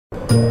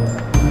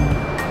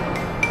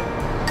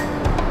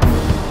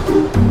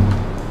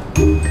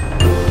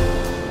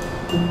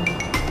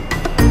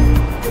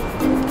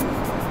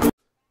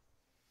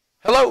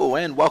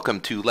and welcome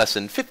to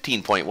Lesson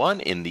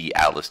 15.1 in the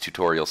Alice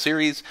tutorial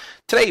series.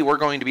 Today we're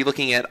going to be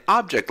looking at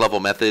object-level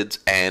methods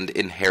and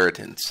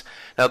inheritance.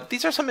 Now,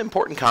 these are some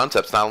important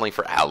concepts not only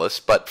for Alice,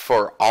 but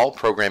for all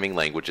programming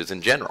languages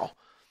in general.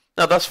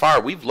 Now, thus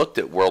far, we've looked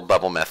at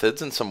world-level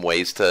methods and some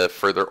ways to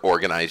further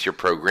organize your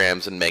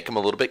programs and make them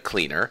a little bit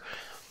cleaner.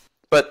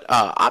 But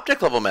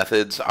object-level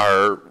methods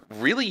are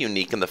really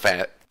unique in the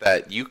fact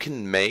that you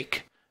can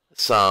make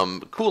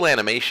some cool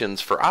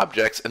animations for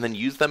objects and then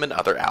use them in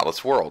other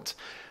Alice worlds.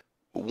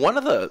 One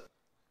of the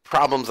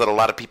problems that a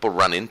lot of people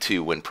run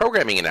into when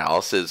programming in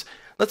Alice is,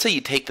 let's say you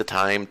take the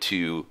time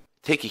to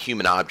take a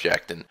human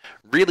object and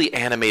really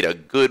animate a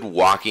good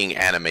walking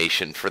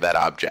animation for that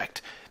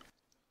object.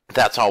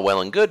 That's all well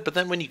and good, but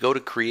then when you go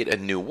to create a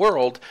new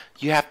world,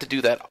 you have to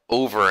do that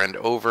over and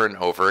over and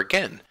over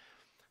again.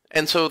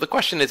 And so the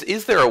question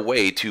is there a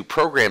way to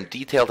program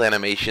detailed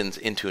animations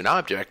into an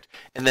object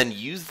and then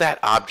use that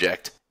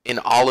object in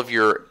all of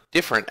your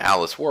different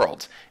Alice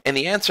worlds? And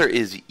the answer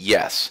is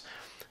yes.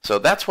 So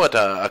that's what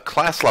a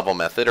class level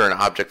method or an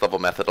object level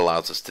method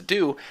allows us to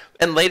do,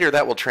 and later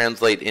that will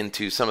translate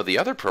into some of the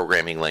other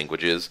programming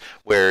languages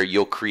where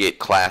you'll create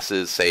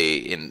classes, say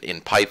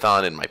in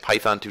Python, in my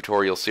Python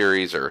tutorial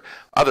series, or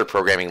other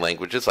programming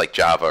languages like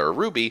Java or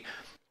Ruby,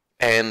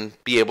 and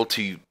be able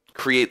to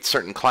create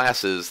certain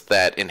classes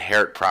that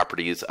inherit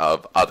properties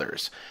of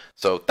others.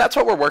 So that's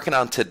what we're working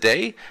on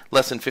today.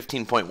 Lesson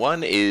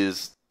 15.1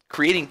 is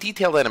creating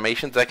detailed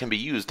animations that can be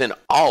used in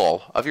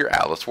all of your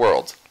Alice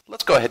worlds.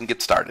 Let's go ahead and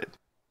get started.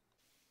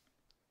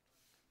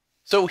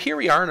 So here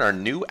we are in our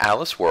new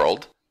Alice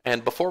world,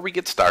 and before we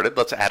get started,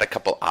 let's add a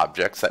couple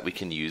objects that we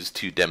can use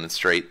to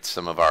demonstrate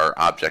some of our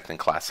object and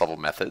class level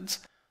methods.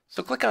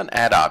 So click on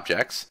Add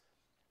Objects,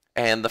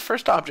 and the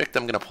first object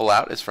I'm going to pull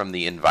out is from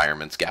the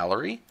Environments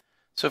Gallery.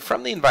 So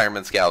from the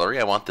Environments Gallery,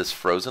 I want this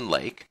frozen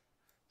lake.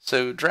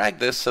 So drag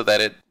this so that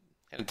it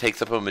kind of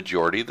takes up a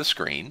majority of the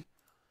screen.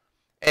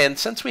 And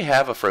since we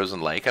have a frozen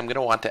lake, I'm going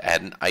to want to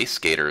add an ice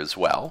skater as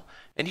well.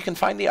 And you can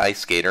find the ice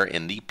skater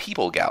in the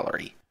People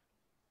Gallery.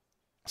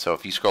 So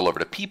if you scroll over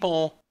to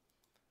People,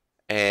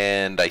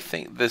 and I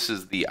think this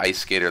is the ice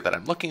skater that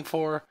I'm looking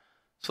for.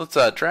 So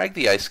let's drag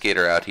the ice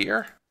skater out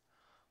here.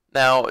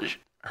 Now,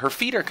 her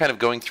feet are kind of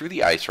going through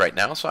the ice right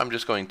now, so I'm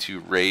just going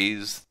to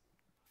raise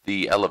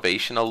the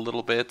elevation a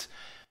little bit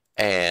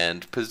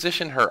and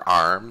position her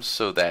arms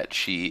so that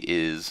she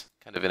is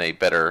kind of in a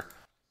better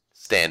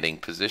standing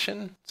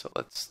position. So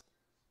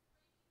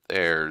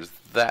there's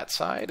that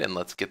side, and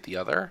let's get the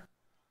other.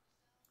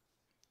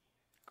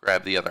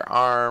 Grab the other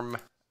arm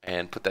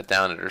and put that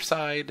down at her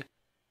side.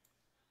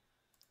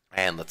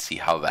 And let's see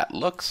how that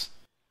looks.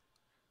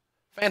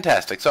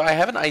 Fantastic. So I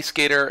have an ice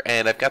skater,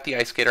 and I've got the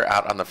ice skater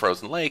out on the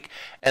frozen lake,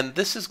 and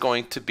this is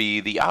going to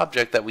be the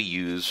object that we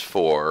use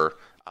for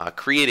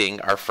creating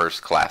our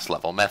first class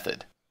level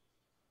method.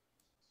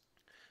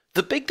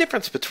 The big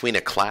difference between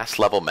a class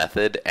level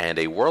method and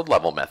a world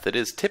level method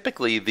is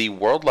typically the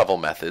world level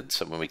method.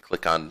 So when we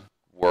click on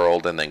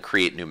world and then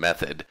create new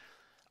method,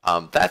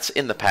 that's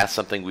in the past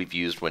something we've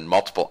used when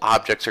multiple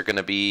objects are going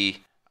to be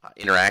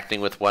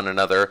interacting with one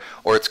another,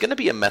 or it's going to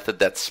be a method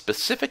that's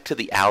specific to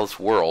the Alice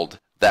world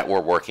that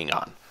we're working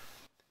on.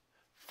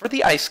 For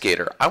the ice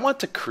skater, I want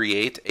to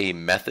create a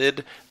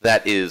method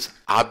that is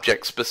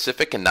object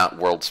specific and not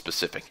world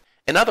specific.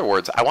 In other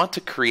words, I want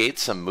to create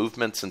some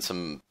movements and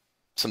some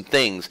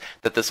things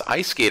that this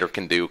ice skater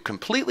can do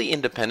completely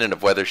independent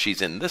of whether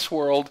she's in this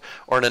world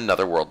or in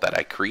another world that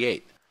I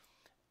create.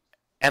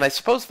 And I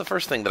suppose the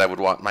first thing that I would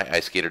want my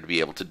ice skater to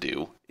be able to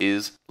do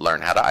is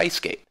learn how to ice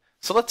skate.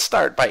 So let's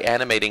start by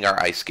animating our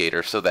ice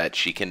skater so that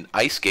she can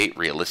ice skate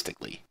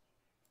realistically.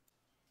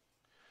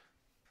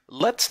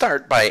 Let's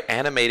start by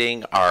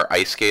animating our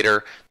ice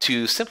skater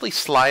to simply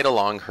slide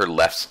along her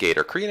left skate,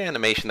 or create an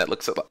animation that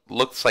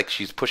looks like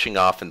she's pushing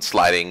off and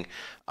sliding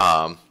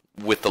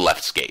with the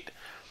left skate.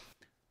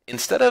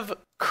 Instead of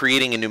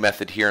creating a new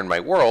method here in my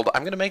world,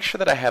 I'm going to make sure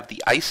that I have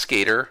the ice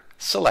skater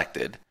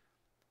selected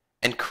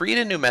and create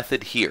a new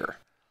method here.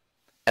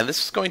 And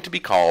this is going to be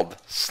called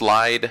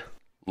slide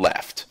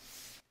left.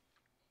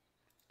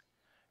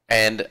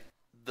 And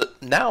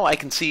now I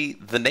can see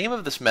the name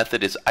of this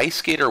method is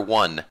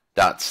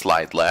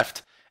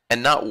iceskater1.slideleft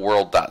and not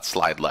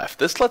world.slideleft.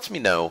 This lets me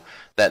know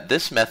that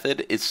this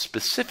method is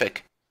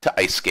specific to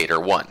ice skater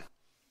 1.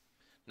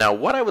 Now,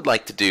 what I would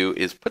like to do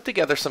is put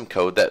together some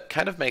code that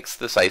kind of makes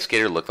this ice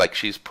skater look like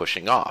she's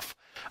pushing off.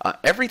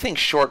 Everything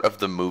short of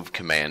the move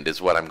command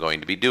is what I'm going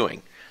to be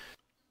doing.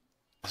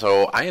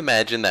 So I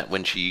imagine that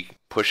when she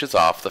pushes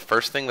off, the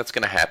first thing that's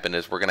going to happen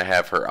is we're going to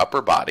have her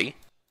upper body.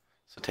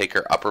 So take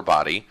her upper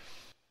body,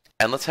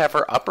 and let's have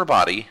her upper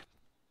body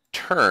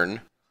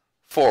turn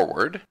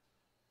forward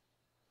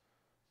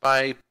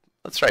by,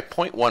 let's try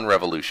 0.1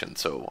 revolution.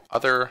 So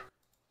other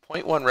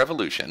 0.1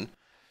 revolution.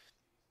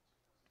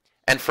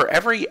 And for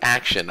every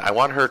action, I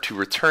want her to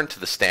return to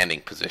the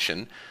standing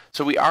position.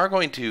 So we are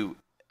going to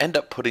end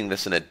up putting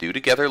this in a do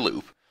together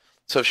loop.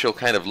 So she'll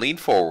kind of lean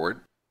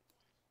forward.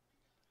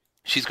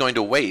 She's going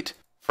to wait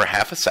for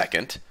half a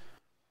second.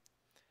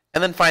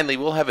 And then finally,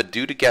 we'll have a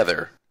do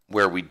together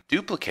where we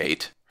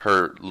duplicate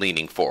her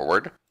leaning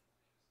forward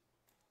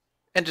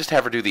and just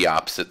have her do the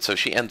opposite so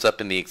she ends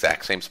up in the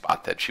exact same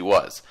spot that she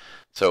was.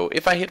 So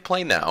if I hit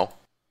play now,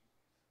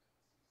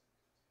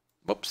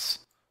 whoops,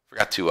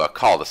 forgot to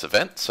call this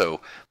event.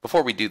 So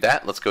before we do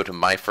that, let's go to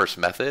my first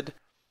method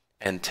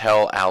and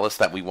tell Alice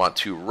that we want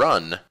to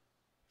run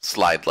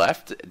slide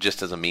left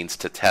just as a means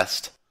to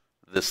test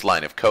this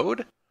line of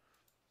code.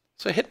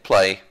 So hit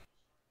play,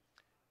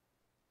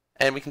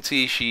 and we can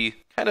see she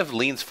kind of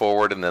leans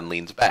forward and then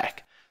leans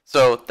back.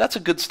 So that's a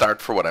good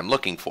start for what I'm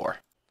looking for.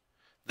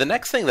 The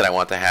next thing that I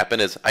want to happen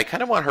is I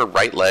kind of want her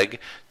right leg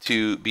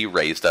to be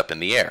raised up in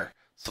the air.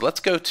 So let's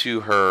go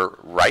to her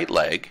right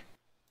leg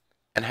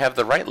and have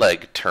the right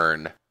leg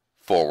turn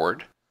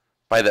forward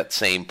by that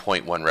same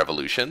 0.1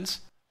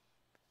 revolutions.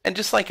 And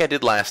just like I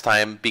did last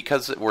time,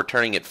 because we're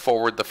turning it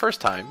forward the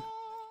first time,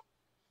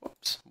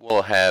 whoops,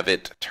 we'll have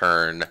it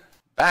turn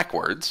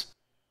backwards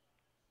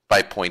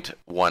by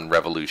 0.1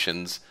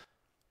 revolutions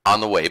on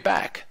the way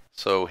back.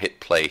 So hit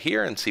play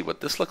here and see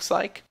what this looks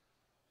like.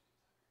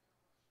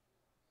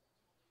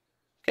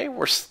 Okay,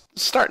 we're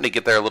starting to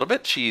get there a little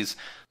bit. She's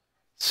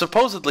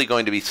supposedly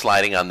going to be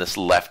sliding on this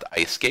left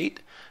ice skate.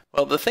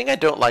 Well, the thing I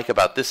don't like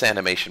about this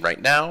animation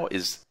right now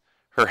is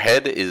her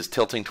head is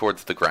tilting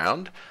towards the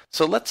ground.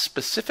 So let's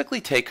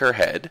specifically take her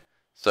head.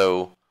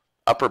 So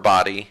upper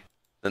body,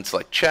 then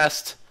select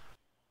chest,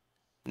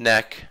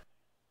 neck,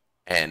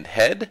 and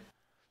head.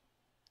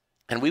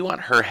 And we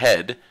want her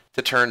head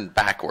to turn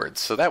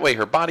backwards. So that way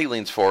her body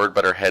leans forward,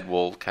 but her head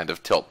will kind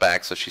of tilt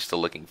back so she's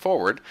still looking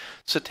forward.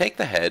 So take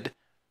the head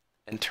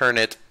and turn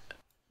it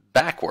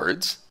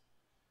backwards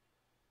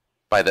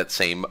by that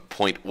same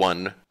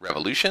 0.1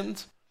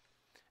 revolutions.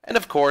 And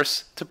of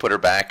course, to put her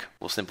back,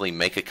 we'll simply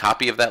make a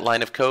copy of that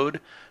line of code,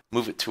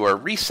 move it to our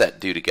reset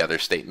do together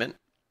statement,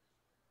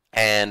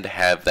 and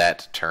have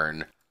that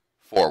turn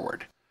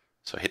forward.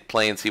 So hit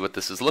play and see what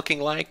this is looking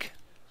like.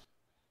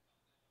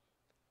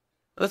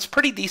 That's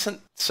pretty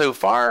decent so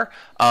far.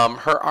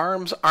 Her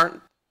arms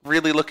aren't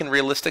really looking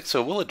realistic,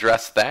 so we'll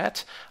address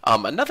that.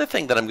 Another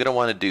thing that I'm going to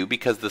want to do,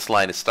 because this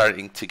line is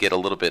starting to get a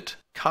little bit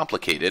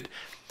complicated,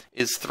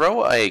 is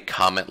throw a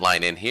comment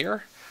line in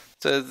here.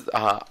 It says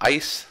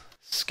ice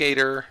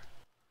skater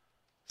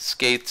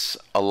skates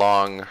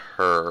along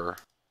her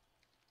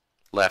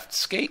left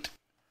skate,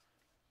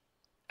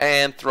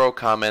 and throw a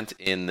comment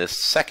in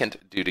this second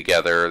do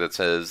together that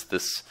says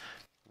this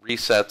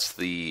resets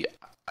the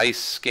ice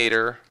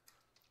skater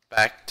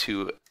back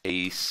to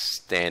a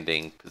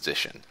standing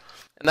position.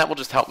 And that will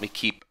just help me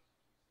keep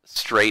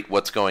straight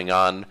what's going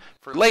on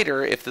for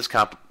later if this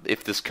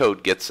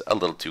code gets a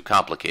little too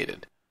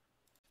complicated.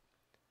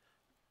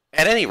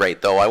 At any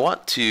rate, though, I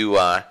want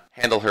to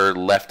handle her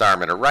left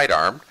arm and her right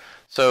arm.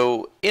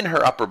 So in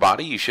her upper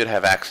body, you should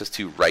have access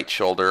to right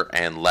shoulder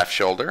and left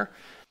shoulder.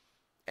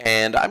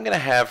 And I'm going to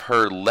have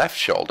her left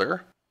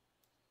shoulder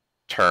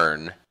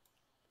turn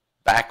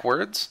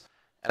backwards.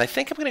 And I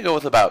think I'm going to go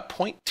with about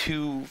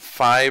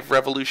 0.25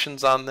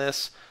 revolutions on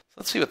this.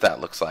 Let's see what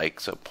that looks like.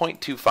 So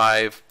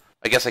 0.25,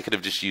 I guess I could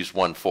have just used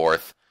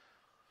 1/4.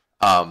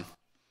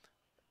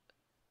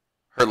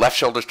 Her left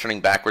shoulder's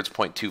turning backwards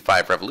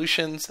 0.25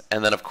 revolutions,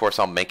 and then of course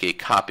I'll make a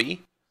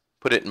copy,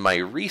 put it in my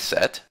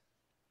reset,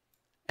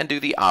 and do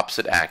the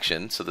opposite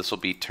action. So this will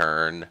be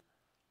turn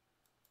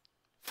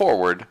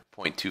forward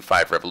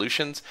 0.25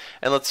 revolutions,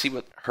 and let's see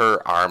what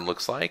her arm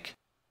looks like.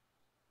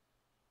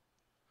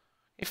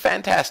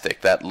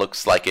 Fantastic. That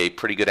looks like a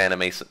pretty good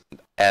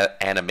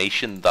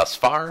animation thus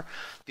far.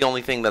 The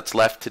only thing that's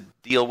left to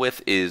deal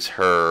with is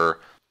her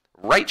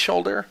right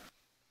shoulder.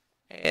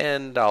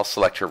 And I'll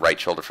select her right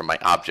shoulder from my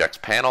objects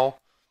panel.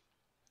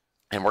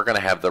 And we're going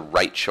to have the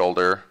right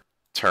shoulder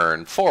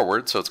turn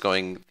forward, so it's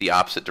going the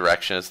opposite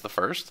direction as the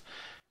first.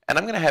 And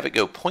I'm going to have it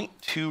go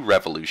 0.2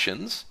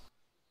 revolutions.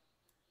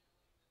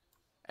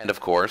 And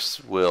of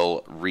course,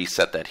 we'll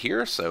reset that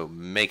here, so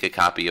make a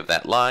copy of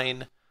that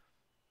line.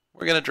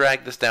 We're going to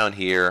drag this down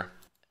here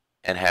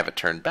and have it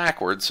turn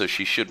backwards, so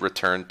she should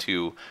return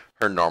to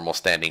her normal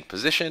standing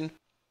position.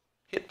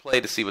 Hit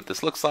play to see what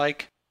this looks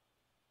like.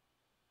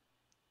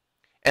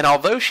 And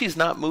although she's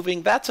not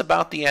moving, that's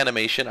about the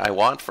animation I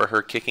want for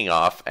her kicking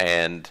off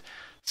and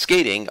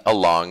skating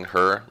along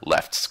her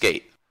left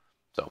skate.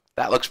 So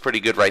that looks pretty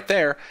good right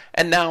there.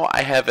 And now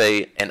I have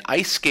an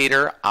ice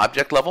skater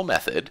object level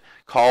method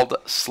called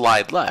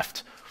slide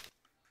left.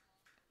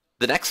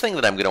 The next thing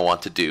that I'm going to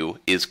want to do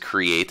is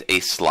create a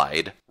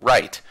slide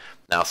right.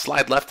 Now,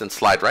 slide left and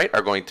slide right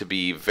are going to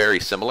be very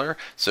similar,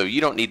 so you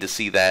don't need to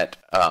see that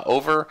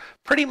over.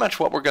 Pretty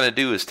much what we're going to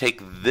do is take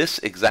this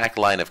exact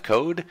line of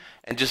code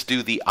and just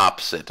do the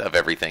opposite of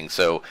everything.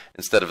 So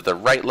instead of the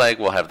right leg,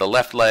 we'll have the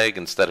left leg.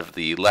 Instead of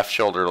the left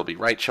shoulder, it'll be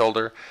right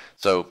shoulder.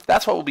 So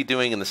that's what we'll be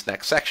doing in this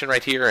next section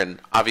right here, and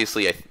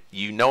obviously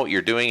you know what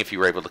you're doing if you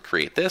were able to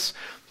create this.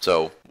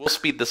 So we'll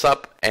speed this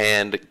up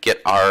and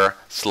get our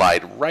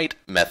slide right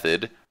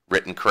method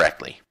written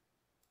correctly.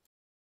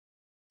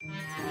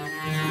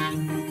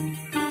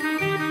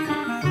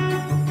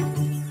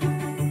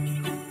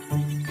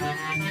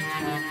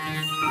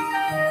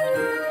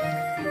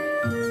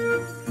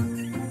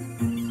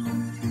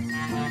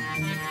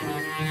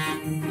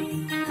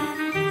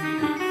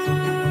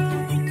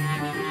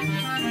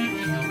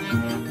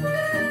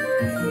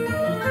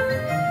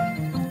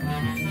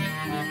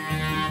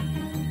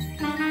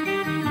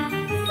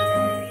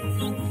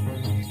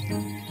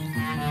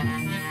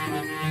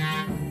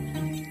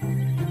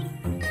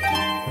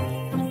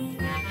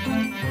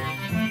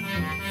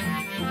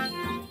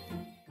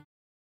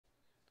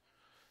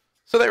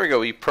 So there we go,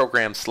 we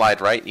programmed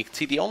slide right. You can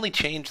see the only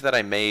change that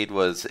I made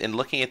was in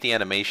looking at the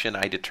animation,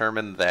 I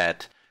determined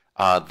that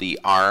the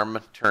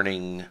arm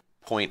turning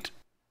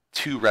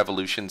 0.2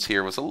 revolutions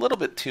here was a little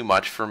bit too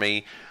much for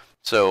me.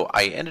 So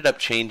I ended up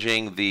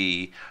changing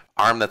the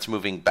arm that's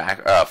moving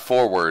back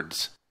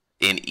forwards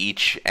in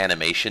each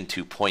animation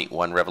to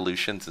 0.1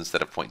 revolutions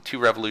instead of 0.2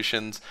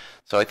 revolutions.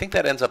 So I think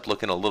that ends up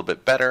looking a little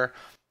bit better.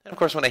 And of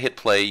course, when I hit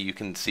play, you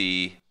can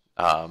see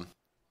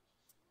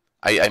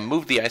I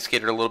moved the ice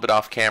skater a little bit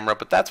off camera,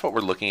 but that's what we're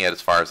looking at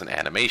as far as an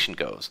animation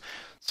goes.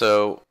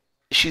 So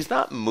she's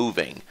not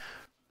moving,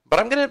 but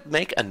I'm going to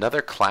make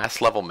another class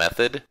level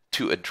method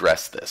to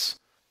address this.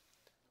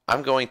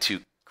 I'm going to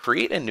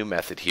create a new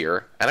method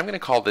here, and I'm going to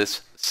call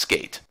this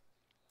skate.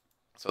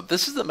 So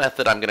this is the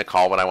method I'm going to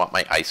call when I want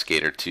my ice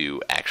skater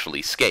to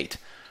actually skate.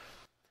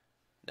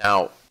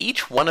 Now,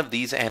 each one of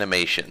these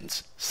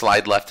animations,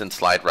 slide left and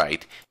slide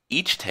right,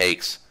 each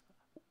takes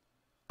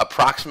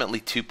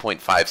approximately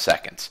 2.5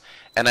 seconds.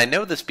 And I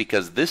know this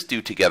because this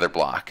do together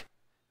block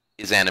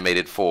is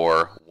animated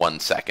for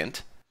 1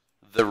 second.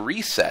 The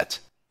reset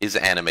is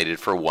animated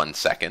for 1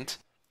 second.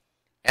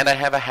 And I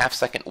have a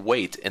half-second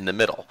wait in the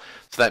middle.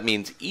 So that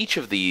means each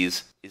of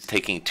these is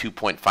taking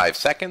 2.5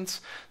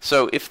 seconds.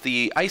 So if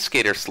the ice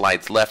skater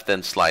slides left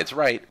then slides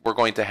right, we're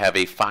going to have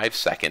a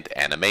 5-second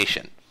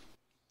animation.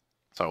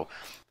 So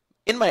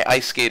in my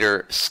ice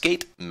skater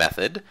skate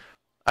method,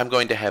 I'm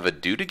going to have a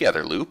do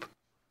together loop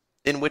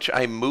in which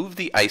I move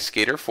the ice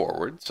skater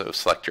forward. So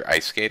select your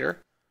ice skater,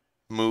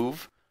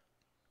 move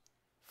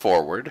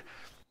forward.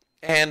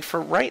 And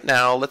for right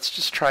now, let's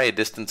just try a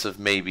distance of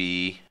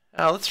maybe,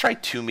 let's try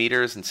 2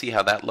 meters and see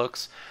how that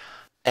looks.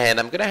 And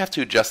I'm going to have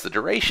to adjust the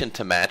duration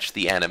to match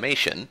the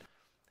animation.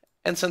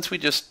 And since we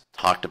just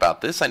talked about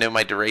this, I know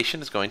my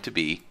duration is going to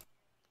be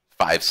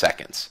 5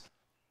 seconds.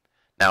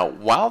 Now,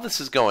 while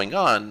this is going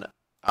on,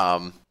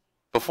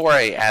 before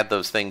I add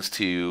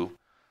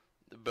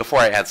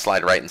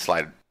slide right and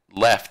slide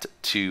left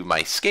to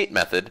my skate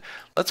method,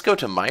 let's go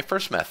to my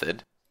first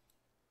method.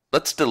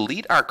 Let's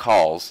delete our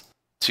calls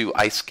to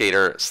ice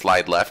skater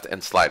slide left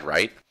and slide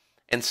right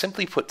and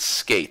simply put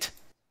skate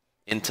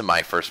into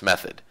my first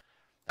method.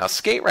 Now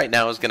skate right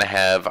now is going to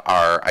have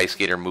our ice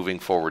skater moving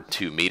forward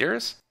 2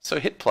 meters. So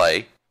hit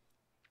play.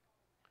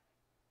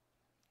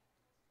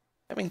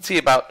 And we can see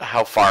about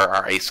how far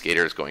our ice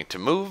skater is going to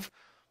move.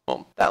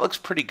 Well, that looks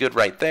pretty good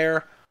right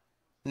there.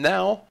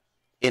 Now,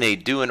 in a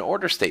do and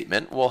order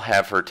statement, we'll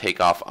have her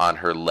take off on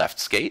her left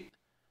skate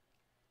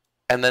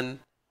and then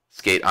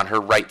skate on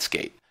her right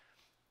skate.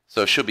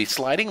 So she'll be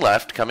sliding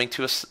left, coming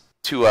to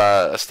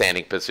a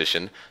standing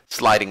position,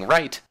 sliding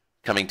right,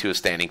 coming to a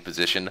standing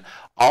position,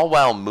 all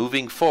while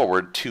moving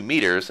forward 2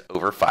 meters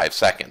over 5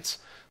 seconds.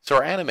 So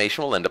our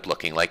animation will end up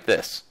looking like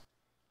this.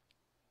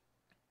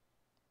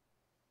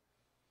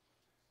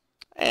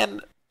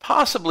 And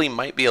possibly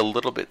might be a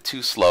little bit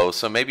too slow,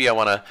 so maybe I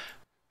want to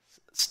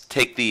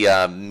take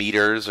the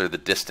meters or the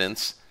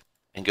distance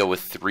and go with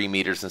 3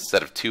 meters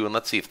instead of 2, and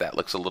let's see if that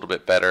looks a little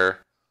bit better.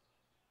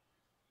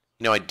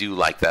 You know, I do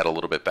like that a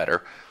little bit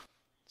better.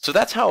 So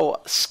that's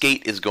how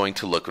skate is going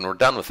to look when we're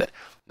done with it.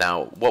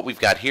 Now, what we've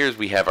got here is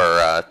we have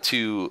our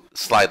 2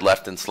 slide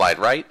left and slide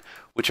right,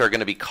 which are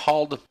going to be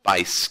called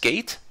by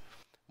skate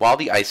while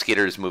the ice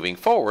skater is moving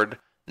forward.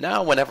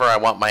 Now, whenever I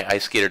want my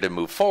ice skater to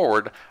move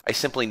forward, I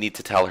simply need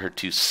to tell her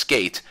to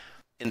skate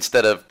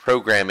instead of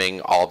programming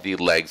all the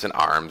legs and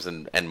arms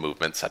and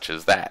movements such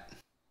as that.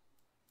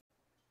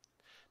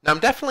 Now, I'm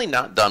definitely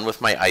not done with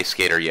my ice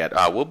skater yet.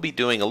 We'll be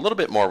doing a little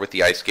bit more with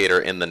the ice skater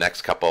in the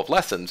next couple of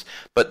lessons,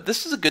 but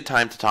this is a good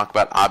time to talk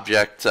about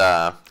object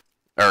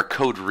or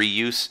code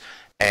reuse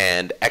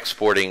and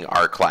exporting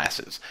our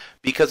classes,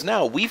 because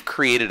now we've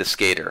created a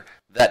skater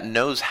that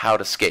knows how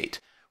to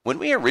skate. When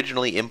we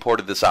originally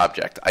imported this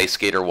object, Ice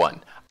Skater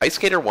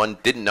 1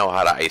 didn't know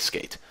how to ice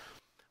skate.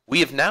 We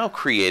have now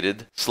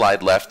created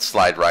slide left,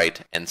 slide right,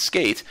 and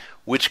skate,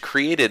 which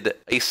created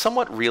a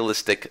somewhat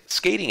realistic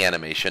skating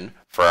animation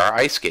for our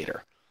ice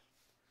skater.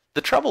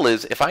 The trouble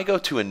is, if I go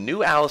to a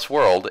new Alice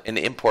world and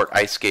import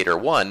Ice Skater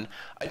 1,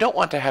 I don't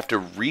want to have to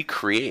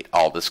recreate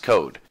all this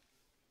code.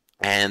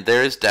 And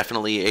there is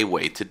definitely a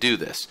way to do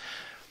this.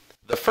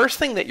 The first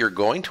thing that you're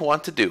going to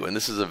want to do, and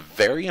this is a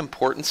very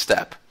important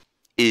step,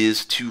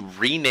 is to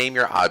rename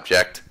your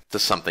object to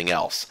something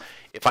else.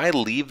 If I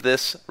leave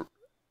this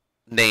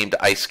named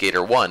Ice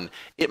Skater 1,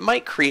 it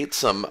might create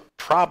some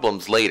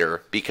problems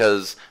later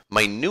because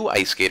my new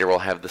ice skater will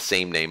have the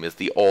same name as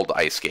the old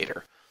ice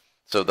skater.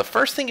 So the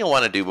first thing you'll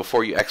want to do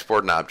before you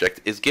export an object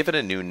is give it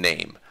a new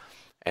name.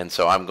 And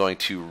so I'm going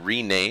to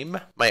rename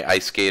my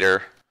ice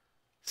skater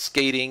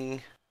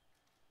Skating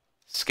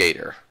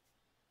Skater,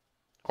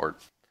 or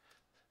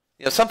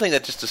something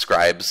that just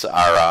describes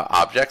our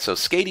object. So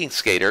Skating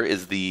Skater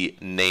is the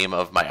name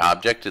of my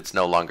object. It's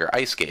no longer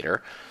Ice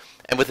Skater.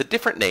 And with a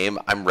different name,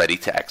 I'm ready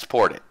to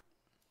export it.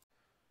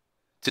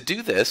 To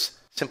do this,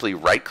 simply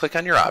right-click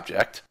on your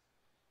object,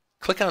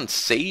 click on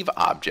Save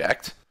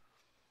Object,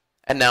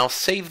 and now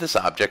save this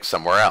object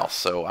somewhere else.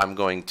 So I'm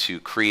going to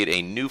create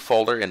a new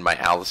folder in my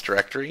Alice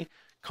directory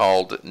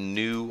called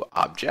New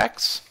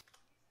Objects.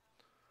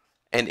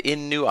 And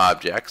in New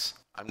Objects,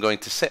 I'm going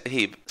to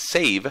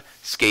save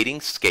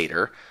skating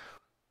skater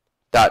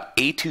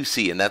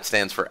 .a2c, and that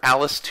stands for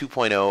Alice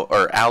 2.0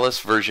 or Alice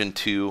version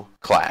 2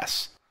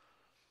 class.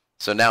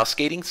 So now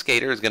skating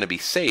skater is going to be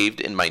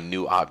saved in my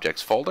New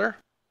Objects folder.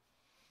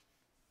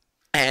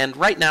 And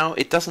right now,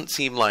 it doesn't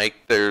seem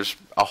like there's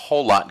a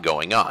whole lot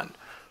going on.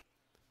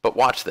 But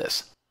watch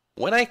this.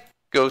 When I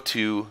go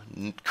to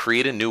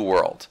create a new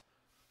world,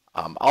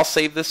 I'll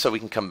save this so we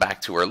can come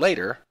back to her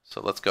later. So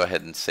let's go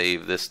ahead and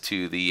save this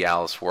to the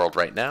Alice world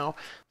right now.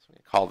 So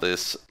we call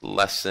this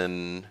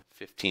lesson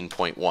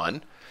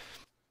 15.1.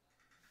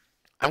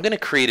 I'm going to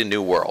create a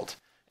new world,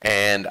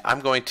 and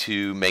I'm going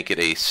to make it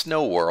a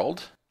snow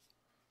world,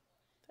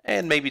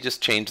 and maybe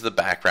just change the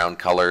background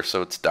color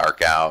so it's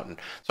dark out. And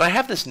so I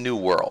have this new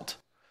world.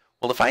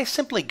 Well, if I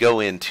simply go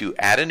in to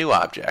add a new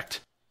object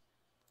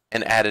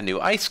and add a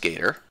new ice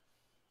skater,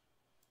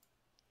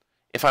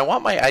 if I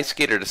want my ice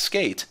skater to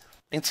skate,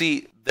 you can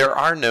see there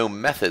are no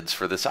methods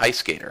for this ice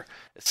skater.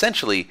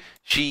 Essentially,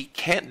 she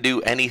can't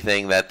do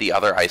anything that the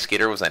other ice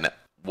skater that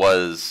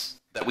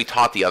we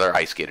taught the other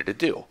ice skater to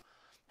do.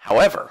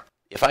 However,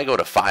 if I go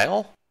to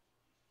File,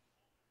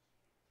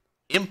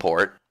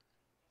 Import,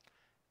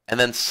 and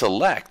then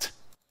select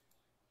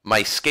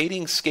my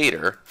skating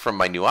skater from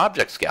my New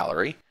Objects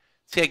gallery,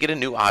 see I get a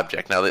new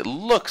object. Now it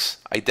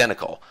looks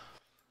identical,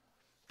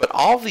 but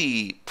all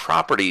the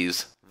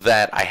properties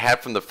that I had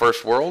from the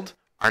first world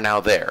are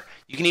now there.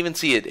 You can even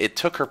see it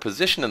took her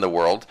position in the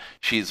world.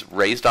 She's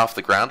raised off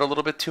the ground a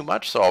little bit too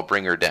much, so I'll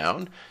bring her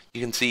down.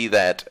 You can see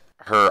that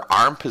her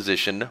arm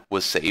position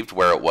was saved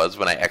where it was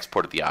when I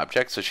exported the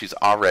object, so she's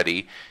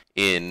already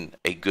in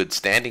a good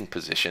standing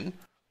position.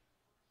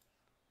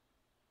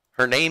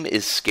 Her name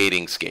is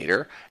Skating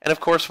Skater, and of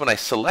course when I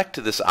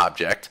select this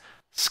object,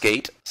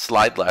 skate,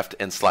 slide left,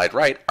 and slide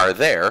right are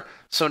there.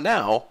 So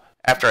now,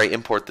 after I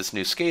import this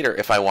new skater,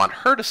 if I want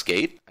her to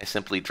skate, I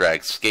simply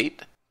drag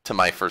skate to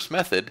my first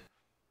method,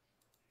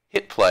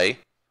 hit play,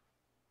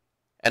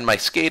 and my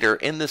skater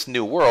in this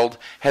new world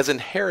has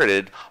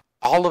inherited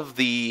all of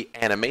the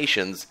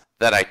animations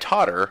that I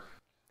taught her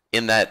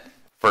in that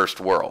first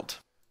world.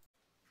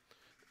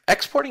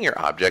 Exporting your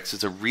objects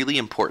is a really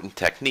important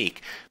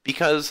technique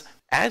because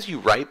as you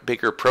write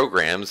bigger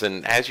programs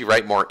and as you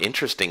write more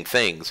interesting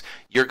things,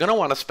 you're going to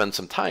want to spend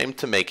some time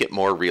to make it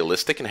more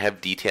realistic and have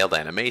detailed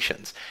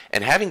animations.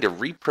 And having to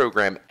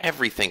reprogram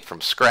everything from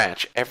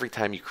scratch every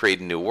time you create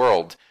a new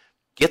world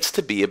gets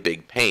to be a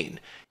big pain.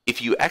 If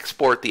you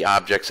export the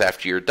objects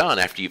after you're done,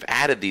 after you've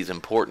added these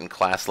important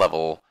class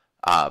level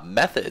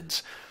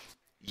methods,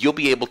 you'll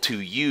be able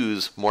to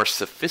use more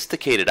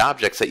sophisticated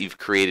objects that you've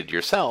created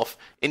yourself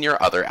in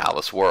your other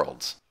Alice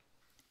worlds.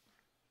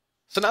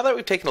 So now that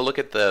we've taken a look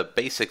at the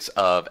basics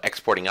of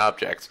exporting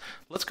objects,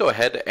 let's go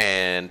ahead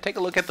and take a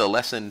look at the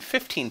lesson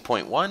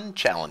 15.1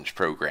 challenge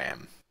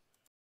program.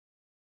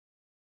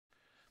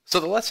 So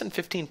the lesson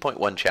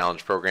 15.1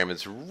 challenge program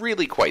is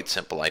really quite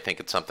simple. I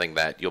think it's something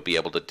that you'll be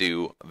able to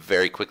do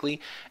very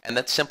quickly, and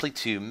that's simply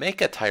to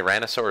make a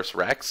Tyrannosaurus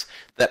Rex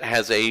that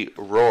has a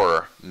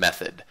roar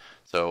method.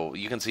 So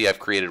you can see I've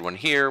created one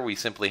here. We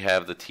simply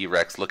have the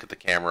T-Rex look at the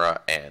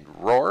camera and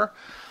roar.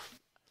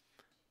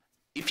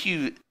 If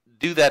you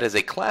do that as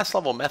a class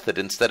level method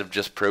instead of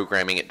just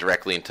programming it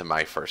directly into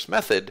my first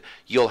method,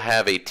 you'll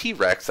have a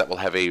T-Rex that will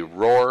have a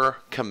roar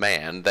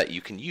command that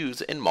you can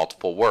use in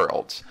multiple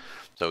worlds.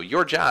 So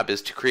your job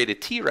is to create a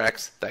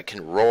T-Rex that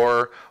can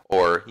roar,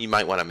 or you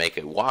might want to make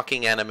a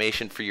walking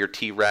animation for your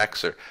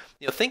T-Rex, or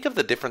think of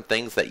the different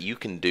things that you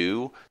can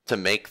do to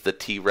make the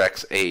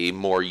T-Rex a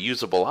more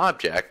usable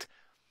object.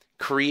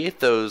 Create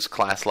those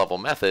class level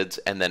methods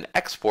and then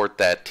export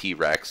that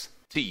T-Rex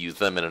to use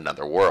them in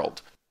another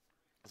world.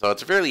 So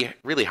it's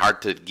really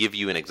hard to give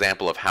you an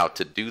example of how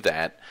to do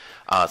that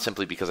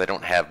simply because I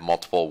don't have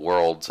multiple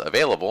worlds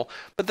available,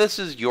 but this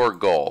is your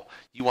goal.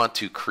 You want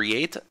to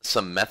create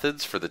some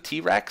methods for the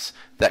T-Rex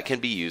that can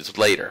be used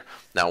later.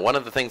 Now, one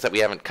of the things that we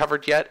haven't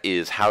covered yet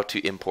is how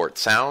to import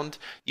sound.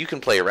 You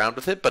can play around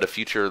with it, but a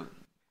future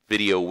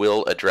video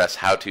will address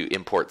how to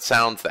import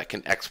sounds that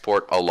can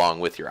export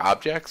along with your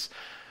objects.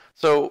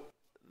 So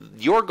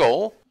your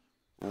goal,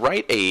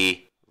 write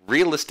a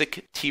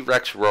realistic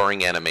T-Rex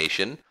roaring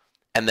animation,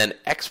 and then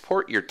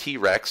export your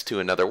T-Rex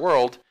to another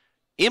world,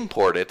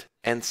 import it,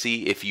 and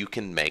see if you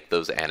can make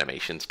those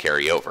animations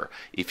carry over.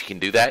 If you can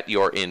do that,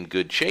 you're in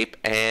good shape,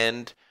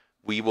 and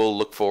we will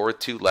look forward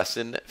to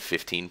lesson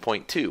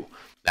 15.2.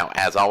 Now,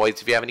 as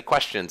always, if you have any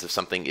questions, if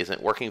something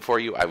isn't working for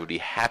you, I would be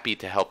happy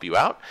to help you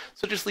out.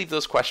 So just leave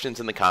those questions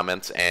in the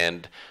comments,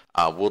 and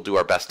we'll do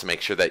our best to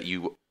make sure that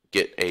you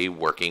get a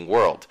working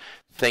world.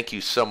 Thank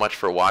you so much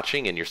for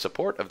watching and your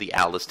support of the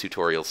Alice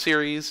tutorial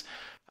series.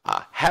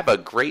 Have a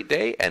great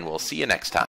day, and we'll see you next time.